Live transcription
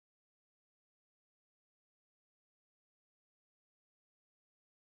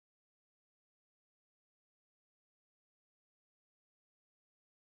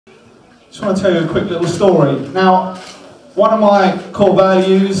just want to tell you a quick little story. Now, one of my core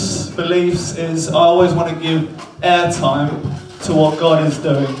values, beliefs, is I always want to give airtime to what God is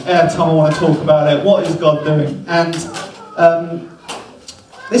doing. Airtime, I want to talk about it. What is God doing? And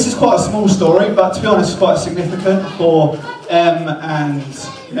this is quite a small story, but to be honest, it's quite significant for Em and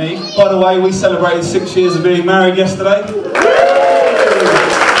me. By the way, we celebrated 6 years of being married yesterday. Good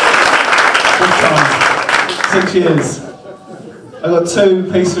time. 6 years. I got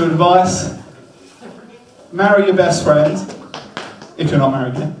 2 pieces of advice. Marry your best friend, if you're not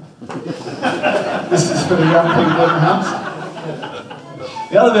married yet. This is for the young people in the house.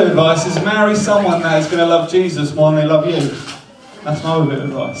 The other bit of advice is marry someone that is going to love Jesus more than they love you. That's my other bit of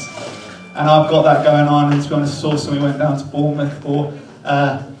advice. And I've got that going on, and to be honest, it's awesome. We went down to Bournemouth for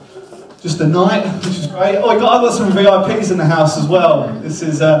just a night, which is great. Oh, I've got some VIPs in the house as well. This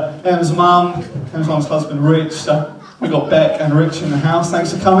is Em's mum, Em's mum's husband, Rich. So we got Beck and Rich in the house.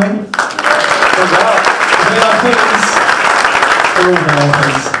 Thanks for coming. VIPs. They're all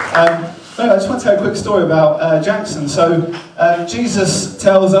VIPs. Anyway, I just want to tell you a quick story about Jackson. So Jesus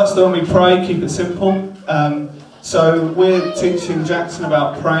tells us that when we pray, keep it simple. So we're teaching Jackson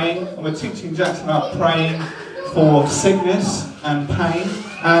about praying, and we're teaching Jackson about praying for sickness and pain.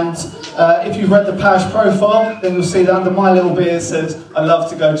 And if you've read the parish profile, then you'll see that under my little bit it says, I love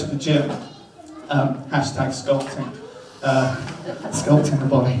to go to the gym. Hashtag sculpting. Sculpting the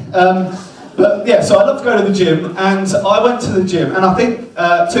body. But yeah, so I love to go to the gym, and I went to the gym, and I think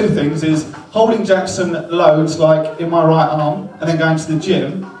 2 things is holding Jackson loads, like in my right arm, and then going to the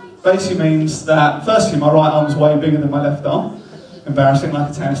gym, basically means that, firstly, my right arm is way bigger than my left arm. Embarrassing, like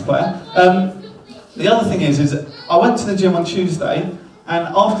a tennis player. The other thing is I went to the gym on Tuesday, and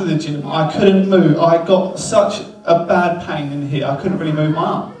after the gym, I couldn't move. I got such a bad pain in here, I couldn't really move my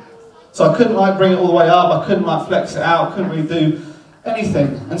arm. So I couldn't bring it all the way up, I couldn't flex it out, couldn't really do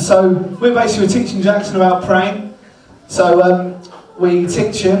anything. And so we're basically teaching Jackson about praying. So we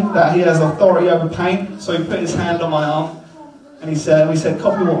teach him that he has authority over pain. So he put his hand on my arm, and we said,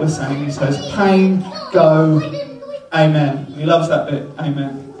 copy what we're saying. He says, pain, go, amen. He loves that bit,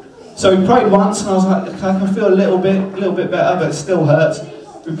 amen. So we prayed once, and I was like, okay, I can feel a little bit better, but it still hurts.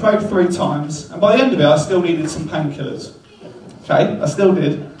 We prayed 3 times, and by the end of it, I still needed some painkillers. Okay, I still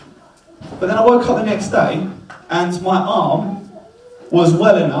did. But then I woke up the next day, and my arm was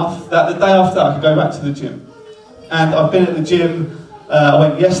well enough that the day after I could go back to the gym. And I've been at the gym, I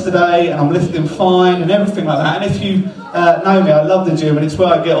went yesterday, and I'm lifting fine, and everything like that. And if you know me, I love the gym, and it's where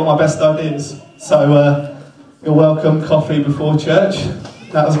I get all my best ideas. So you're welcome, coffee before church.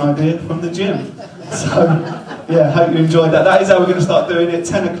 That was an idea from the gym. So yeah, hope you enjoyed that. That is how we're going to start doing it.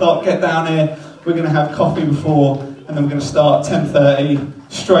 10 o'clock, get down here. We're going to have coffee before, and then we're going to start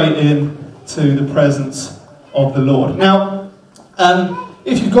 10:30, straight in to the presence of the Lord. Now,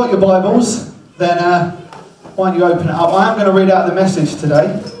 if you've got your Bibles, then why don't you open it up? I am going to read out the message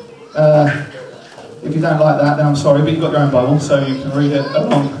today. If you don't like that, then I'm sorry, but you've got your own Bible, so you can read it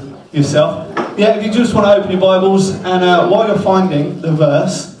along yourself. Yeah, if you just want to open your Bibles, and while you're finding the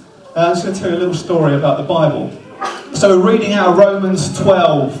verse, I'm just going to tell you a little story about the Bible. So we're reading out of Romans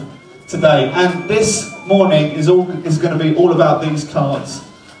 12 today, and this morning is going to be all about these cards.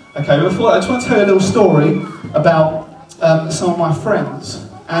 Okay, before that, I just want to tell you a little story about some of my friends.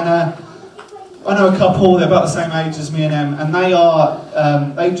 And I know a couple, they're about the same age as me and Em, and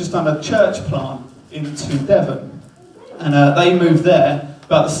they've just done a church plant into Devon. And they moved there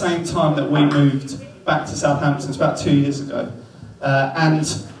about the same time that we moved back to Southampton. It's about 2 years ago. And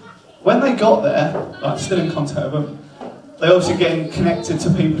when they got there, like still in contact with them, they're obviously getting connected to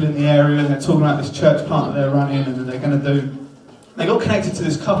people in the area, and they're talking about this church plant that they're running and that they're going to do. They got connected to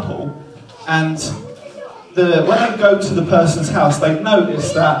this couple, and when they go to the person's house, they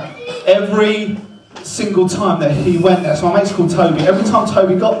noticed that every single time that he went there, so my mate's called Toby, every time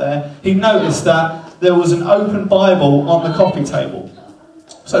Toby got there, he noticed that there was an open Bible on the coffee table.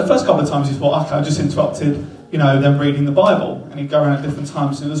 So the first couple of times he thought, okay, I just interrupted, them reading the Bible, and he'd go around at different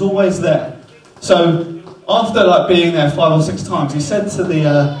times, and it was always there. So after being there 5 or 6 times, he said to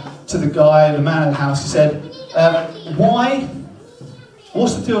the guy, the man at the house, he said,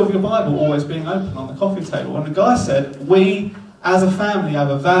 what's the deal with your Bible always being open on the coffee table? And the guy said, we as a family have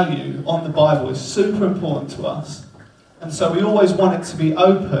a value on the Bible. It's super important to us. And so we always want it to be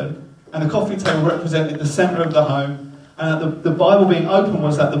open. And the coffee table represented the centre of the home. And the Bible being open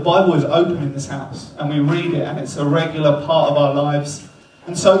was that the Bible is open in this house. And we read it, and it's a regular part of our lives.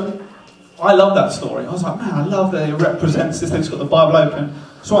 And so I love that story. I was like, man, I love that it represents this. It's got the Bible open.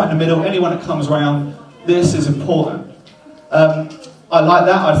 It's right in the middle. Anyone that comes around, this is important. I like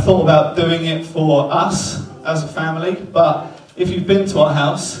that. I thought about doing it for us as a family, but if you've been to our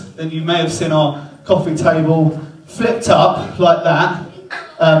house, then you may have seen our coffee table flipped up like that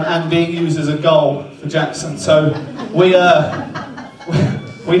and being used as a goal for Jackson. So we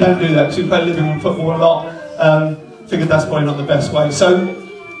don't do that because we play living room football a lot. Figured that's probably not the best way. So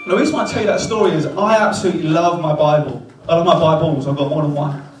the reason why I tell you that story is I absolutely love my Bible. I love my Bibles. I've got more than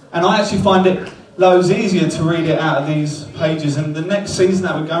one. And I actually find it loads easier to read it out of these pages. And the next season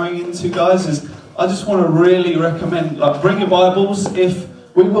that we're going into, guys, is I just want to really recommend, like, bring your Bibles. If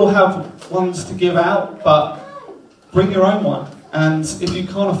we will have ones to give out, but bring your own one. And if you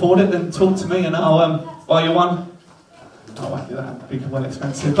can't afford it, then talk to me and I'll buy you one. I won't do that, it'd be well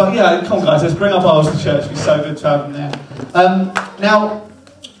expensive. But yeah, come on guys, let's bring our Bibles to church. It'd be so good to have them there. Now,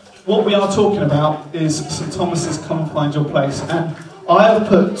 what we are talking about is St. Thomas's Come and Find Your Place. And I have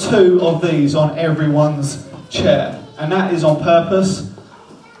put 2 of these on everyone's chair. And that is on purpose.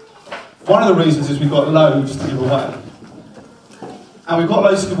 One of the reasons is we've got loads to give away. And we've got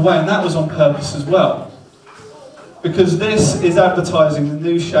loads to give away, and that was on purpose as well. Because this is advertising the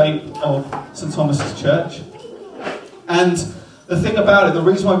new shape of St. Thomas's Church. And the thing about it, the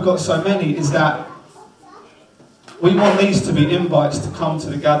reason why we've got so many is that we want these to be invites to come to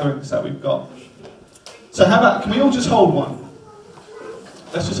the gatherings that we've got. So how about, can we all just hold one?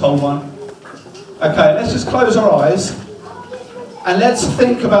 Let's just hold one. Okay, let's just close our eyes and let's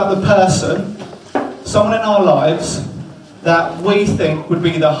think about the person, someone in our lives, that we think would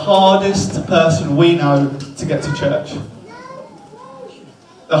be the hardest person we know to get to church.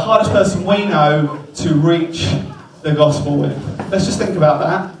 The hardest person we know to reach the gospel with. Let's just think about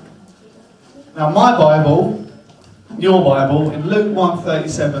that. Now my Bible, your Bible, in Luke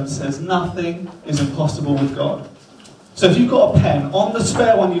 1:37 says nothing is impossible with God. So if you've got a pen, on the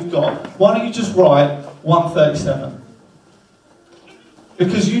spare one you've got, why don't you just write 1:37?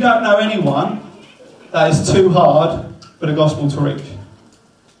 Because you don't know anyone that is too hard for the gospel to reach.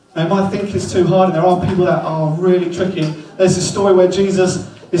 Now you might think it's too hard, and there are people that are really tricky. There's this story where Jesus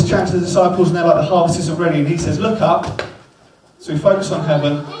is chatting to the disciples and they're like, the harvest isn't ready, and he says, look up. So we focus on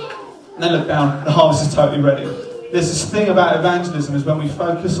heaven and then look down, the harvest is totally ready. There's this thing about evangelism is when we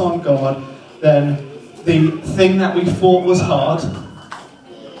focus on God, then the thing that we thought was hard,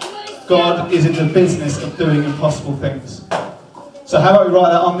 God is in the business of doing impossible things. So how about we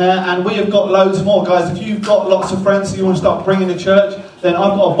write that on there? And we have got loads more, guys. If you've got lots of friends that you want to start bringing to church, then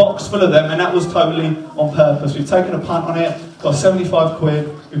I've got a box full of them, and that was totally on purpose. We've taken a punt on it, got 75 quid.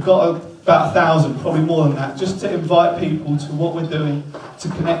 We've got about 1,000, probably more than that, just to invite people to what we're doing, to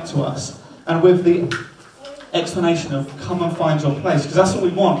connect to us. And with the explanation of come and find your place, because that's what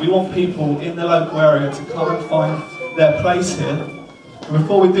we want. We want people in the local area to come and find their place here. And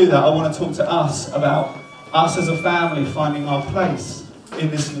before we do that, I want to talk to us about us as a family finding our place in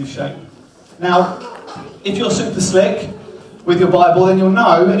this new shape. Now, if you're super slick with your Bible, then you'll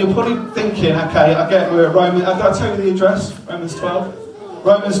know, and you're probably thinking, okay, I get we're at Romans. Did I tell you the address? Romans 12?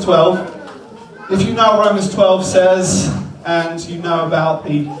 Romans 12. If you know what Romans 12 says, and you know about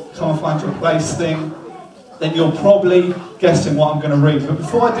the come and find your place thing, then you're probably guessing what I'm going to read. But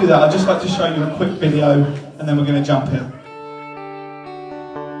before I do that, I'd just like to show you a quick video, and then we're going to jump in.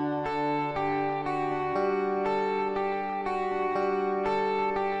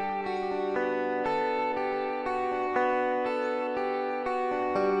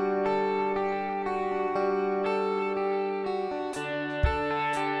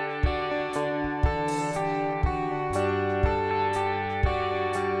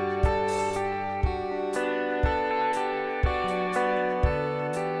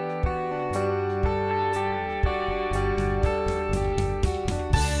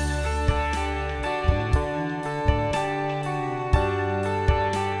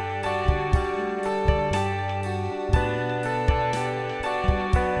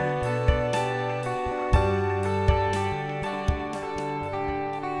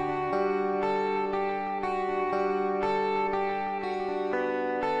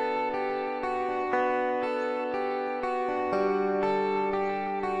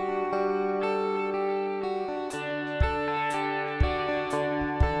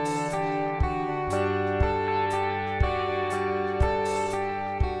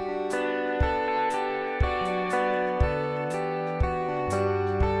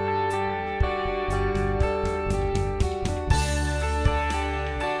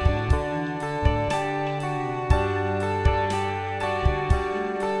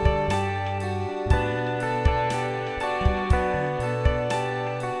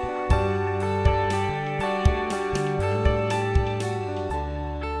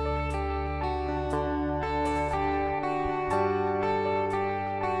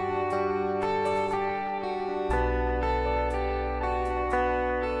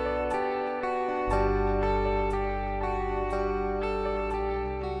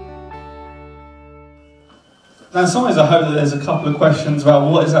 Now, sometimes I hope that there's a couple of questions about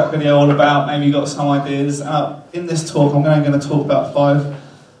what is that video all about. Maybe you've got some ideas. In this talk, I'm only going to talk about 5,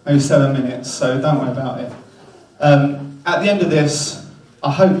 maybe 7 minutes, so don't worry about it. At the end of this, I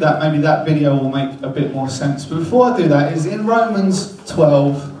hope that maybe that video will make a bit more sense. But before I do that, is in Romans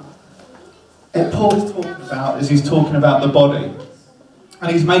 12, what Paul's talking about is he's talking about the body.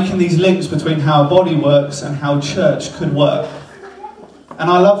 And he's making these links between how a body works and how church could work. And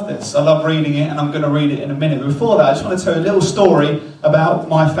I love this. I love reading it, and I'm going to read it in a minute. But before that, I just want to tell you a little story about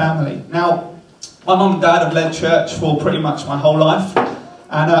my family. Now, my mum and dad have led church for pretty much my whole life.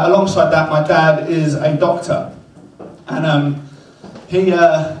 And alongside that, my dad is a doctor. And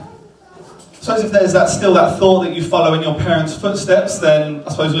so if there's still that thought that you follow in your parents' footsteps, then I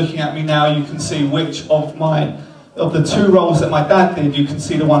suppose looking at me now, you can see which of the 2 roles that my dad did, you can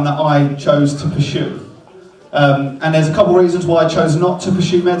see the one that I chose to pursue. And there's a couple of reasons why I chose not to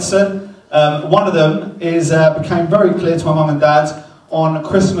pursue medicine. One of them became very clear to my mum and dad on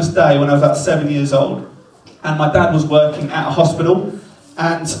Christmas Day when I was about 7 years old. And my dad was working at a hospital,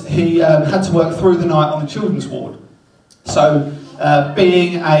 and he had to work through the night on the children's ward. So,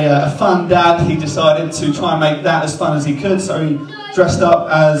 being a fun dad, he decided to try and make that as fun as he could. So he dressed up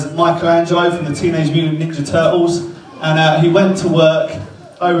as Michelangelo from the Teenage Mutant Ninja Turtles, and he went to work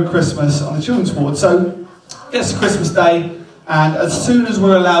over Christmas on the children's ward. So it's Christmas Day, and as soon as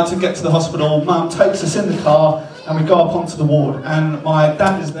we're allowed to get to the hospital, Mum takes us in the car, and we go up onto the ward. And my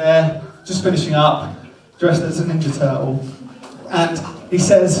dad is there, just finishing up, dressed as a Ninja Turtle. And he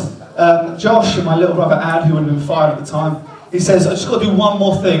says, Josh and my little brother Ad, who would have been 5 at the time, he says, I just got to do one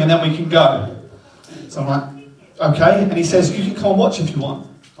more thing and then we can go. So I'm like, okay. And he says, you can come and watch if you want.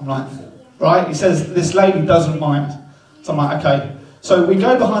 I'm like, right. He says, this lady doesn't mind. So I'm like, okay. So we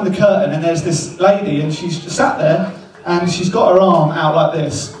go behind the curtain, and there's this lady, and she's just sat there, and she's got her arm out like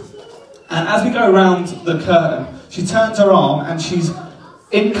this. And as we go around the curtain, she turns her arm, and she's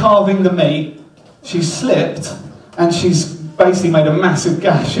in carving the meat. She's slipped, and she's basically made a massive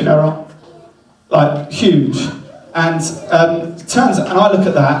gash in her arm, like huge. And turns, and I look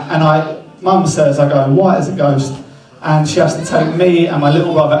at that, and Mum says, I go white as a ghost, and she has to take me and my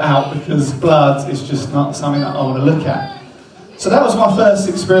little brother out because blood is just not something that I want to look at. So that was my first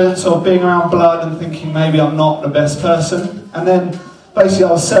experience of being around blood and thinking maybe I'm not the best person. And then basically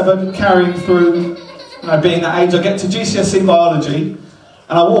I was 7, carrying through, being that age, I get to GCSE biology,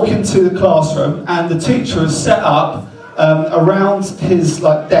 and I walk into the classroom, and the teacher has set up around his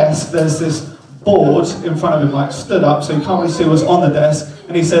desk. There's this board in front of him, stood up, so you can't really see what's on the desk.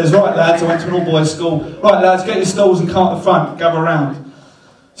 And he says, right lads, I went to an all-boys school. Right lads, get your stools and come at the front, gather around.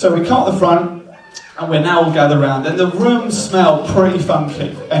 So we come at the front, and we're now all gathered around. And the room smelled pretty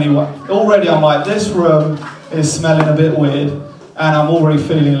funky anyway. Already I'm like, this room is smelling a bit weird, and I'm already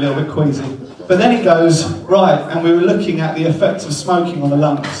feeling a little bit queasy. But then he goes, right, and we were looking at the effects of smoking on the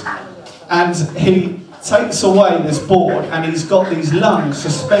lungs. And he takes away this board, and he's got these lungs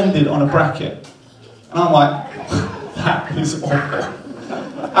suspended on a bracket. And I'm like, that is awful.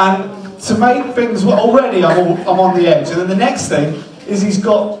 And to make things, already I'm on the edge. And then the next thing is he's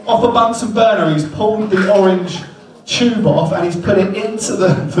got, off a Bunsen burner, he's pulled the orange tube off, and he's put it into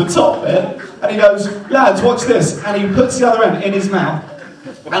the top bit. And he goes, lads, watch this. And he puts the other end in his mouth,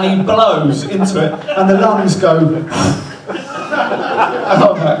 and he blows into it, and the lungs go. And I'm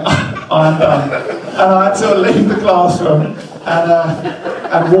like, I'm done. And I had to leave the classroom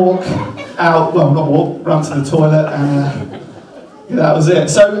and walk out, well, not walk, run to the toilet, and that was it.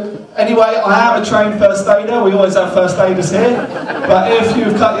 So, anyway, I am a trained first aider. We always have first aiders here. But if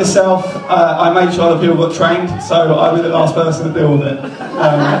you've cut yourself, I made sure that people got trained, so I'll be the last person to deal with it.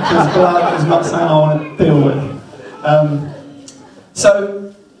 Because blood is not something I want to deal with.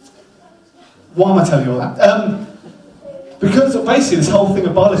 So, why am I telling you all that? Because basically this whole thing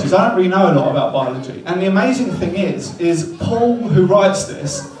of biology, I don't really know a lot about biology. And the amazing thing is Paul, who writes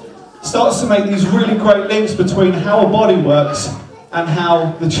this, starts to make these really great links between how a body works and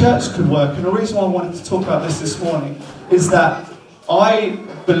how the church could work. And the reason why I wanted to talk about this morning is that I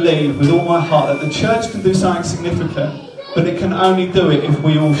believe with all my heart that the church can do something significant, but it can only do it if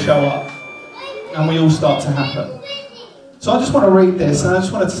we all show up and we all start to happen. So I just want to read this, and I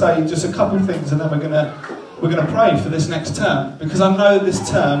just wanted to say just a couple of things, and then we're going to pray for this next term, because I know this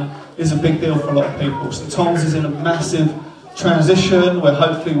term is a big deal for a lot of people. St Thomas is in a massive transition. We're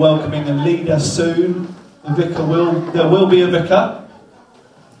hopefully welcoming a leader soon. There will be a vicar.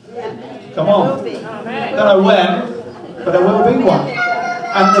 Come on. Don't know when, but there will be one.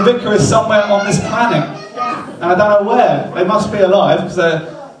 And the vicar is somewhere on this planet. And I don't know where. They must be alive, because they're,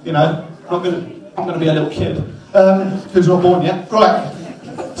 I'm going to be a little kid who's not born yet. Right.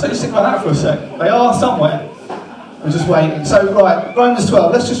 So just think about that for a sec. They are somewhere. We're just waiting. So, right, Romans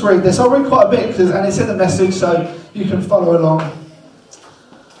 12. Let's just read this. I'll read quite a bit, and it's in the message, so you can follow along.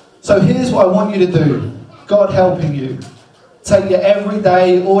 So here's what I want you to do. God helping you. Take your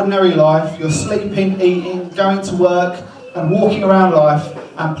everyday, ordinary life, your sleeping, eating, going to work, and walking around life,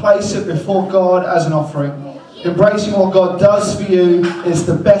 and place it before God as an offering. Embracing what God does for you is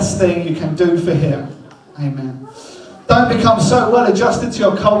the best thing you can do for Him. Amen. Don't become so well adjusted to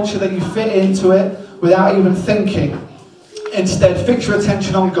your culture that you fit into it without even thinking. Instead, fix your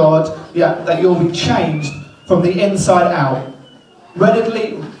attention on God, that you'll be changed from the inside out.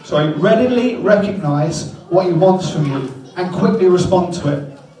 Readily recognize what He wants from you and quickly respond to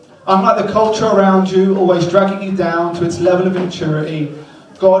it. Unlike the culture around you, always dragging you down to its level of immaturity,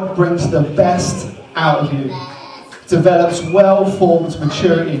 God brings the best out of you, develops well-formed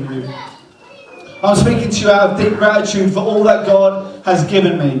maturity in you. I'm speaking to you out of deep gratitude for all that God has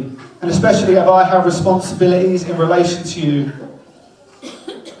given me, and especially if I have responsibilities in relation to you.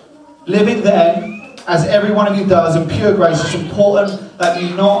 Living then, as every one of you does, in pure grace, it's important that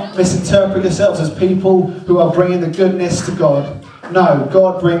you not misinterpret yourselves as people who are bringing the goodness to God. No,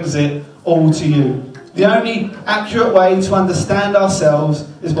 God brings it all to you. The only accurate way to understand ourselves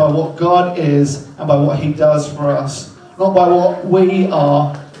is by what God is and by what He does for us, not by what we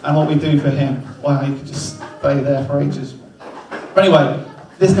are and what we do for Him. Wow, you could just stay there for ages. But anyway,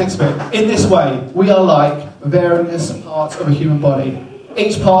 this next bit. In this way, we are like various parts of a human body.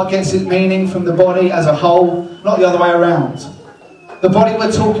 Each part gets its meaning from the body as a whole, not the other way around. The body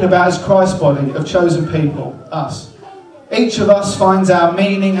we're talking about is Christ's body of chosen people, us. Each of us finds our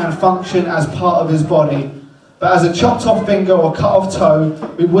meaning and function as part of His body. But as a chopped off finger or cut off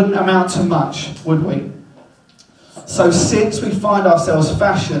toe, we wouldn't amount to much, would we? So since we find ourselves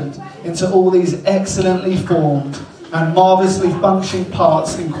fashioned into all these excellently formed and marvellously functioning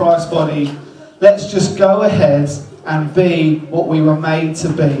parts in Christ's body, let's just go ahead and be what we were made to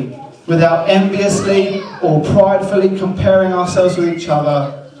be, without enviously or pridefully comparing ourselves with each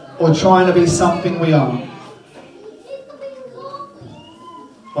other or trying to be something we aren't.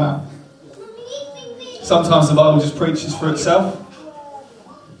 Wow. Sometimes the Bible just preaches for itself.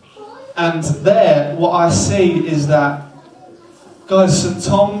 And there, what I see is that, guys, St.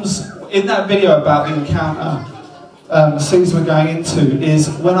 Thomas, in that video about the encounter, the season we're going into, is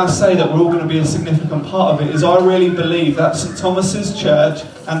when I say that we're all going to be a significant part of it, is I really believe that St. Thomas's church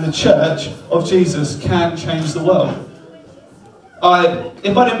and the church of Jesus can change the world.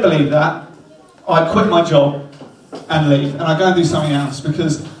 If I didn't believe that, I'd quit my job and leave, and I go and do something else,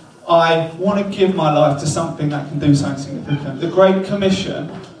 because I want to give my life to something that can do something significant. The Great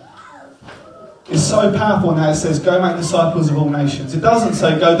Commission is so powerful now. It says, go make disciples of all nations. It doesn't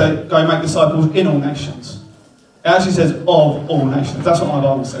say go make disciples in all nations. It actually says of all nations. That's what my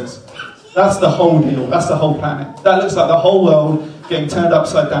Bible says. That's the whole deal. That's the whole planet. That looks like the whole world getting turned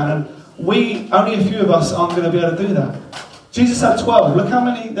upside down, and only a few of us aren't going to be able to do that. Jesus had 12. Look how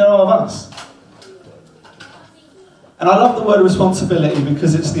many there are of us. And I love the word responsibility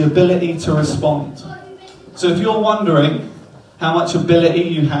because it's the ability to respond. So if you're wondering how much ability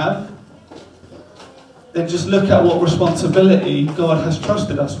you have, then just look at what responsibility God has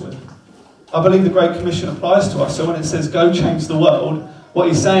trusted us with. I believe the Great Commission applies to us. So when it says go change the world, what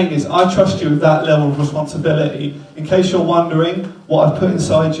He's saying is I trust you with that level of responsibility. In case you're wondering what I've put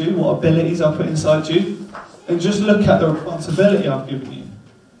inside you, what abilities I've put inside you, then just look at the responsibility I've given you.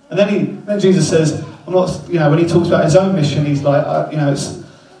 And then Jesus says, I'm not, when He talks about His own mission, He's like, it's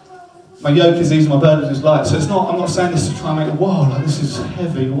my yoke is easy, my burden is light. So I'm not saying this to try and make, this is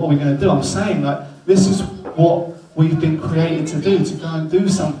heavy, what are we going to do? I'm saying, this is what we've been created to do, to go and do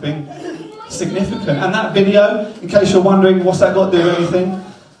something significant. And that video, in case you're wondering, what's that got to do with anything?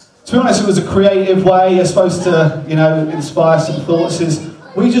 To be honest, it was a creative way. You're supposed to, inspire some thoughts.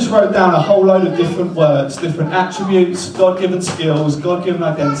 We just wrote down a whole load of different words, different attributes, God-given skills, God-given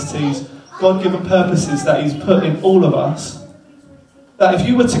identities, God-given purposes that He's put in all of us. That if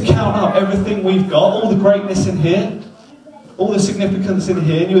you were to count up everything we've got, all the greatness in here, all the significance in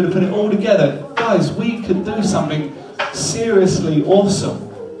here, and you were to put it all together, guys, we could do something seriously awesome.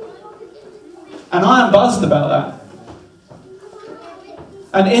 And I am buzzed about that.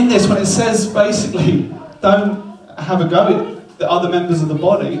 And in this, when it says basically, don't have a go at the other members of the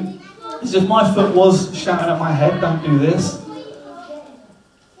body, it's if my foot was shouting at my head, don't do this.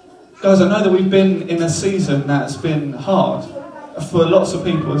 Guys, I know that we've been in a season that's been hard. For lots of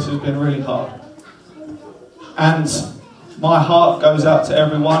people, this has been really hard. And my heart goes out to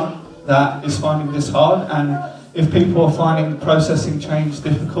everyone that is finding this hard. And if people are finding processing change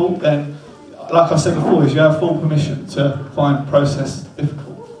difficult, then, like I said before, you have full permission to find process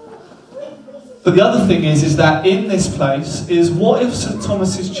difficult. But the other thing is that in this place is, what if St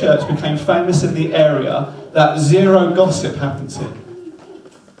Thomas's Church became famous in the area that zero gossip happens here?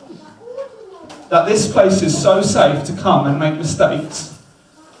 That this place is so safe to come and make mistakes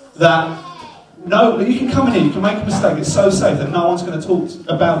that no, you can come in here, you can make a mistake, it's so safe that no one's going to talk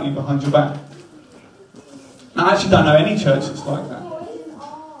about you behind your back. Now, I actually don't know any church that's like that.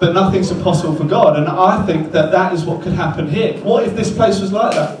 But nothing's impossible for God, and I think that that is what could happen here. What if this place was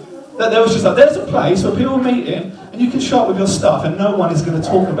like that? That there was just like, there's a place where people meet in, and you can show up with your stuff, and no one is going to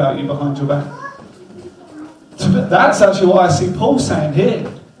talk about you behind your back. That's actually what I see Paul saying here.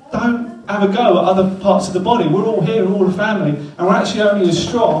 Don't have a go at other parts of the body. We're all here, we're all a family, and we're actually only as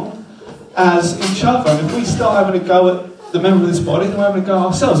strong as each other. And if we start having a go at the member of this body, then we're having a go at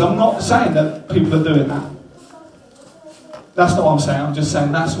ourselves. I'm not saying that people are doing that. That's not what I'm saying. I'm just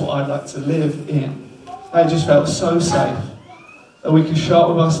saying that's what I'd like to live in. They just felt so safe that we can show up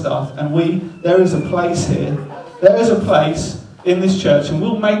with our stuff, and there is a place here. There is a place in this church, and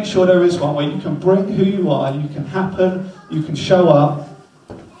we'll make sure there is one where you can bring who you are, you can happen, you can show up.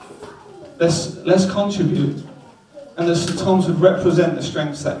 Let's contribute. And the St Thomas would represent the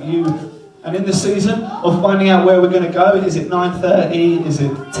strengths that you. And in the season of finding out where we're going to go, is it 9:30? Is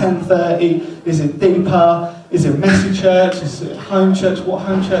it 10:30? Is it deeper? Is it messy church? Is it home church? What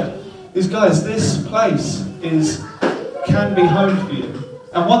home church? These guys, this place can be home for you.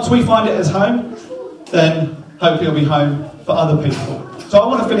 And once we find it as home, then hopefully it'll be home for other people. So I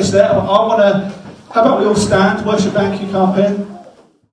want to finish there. How about we all stand? Worship band, can you come up in?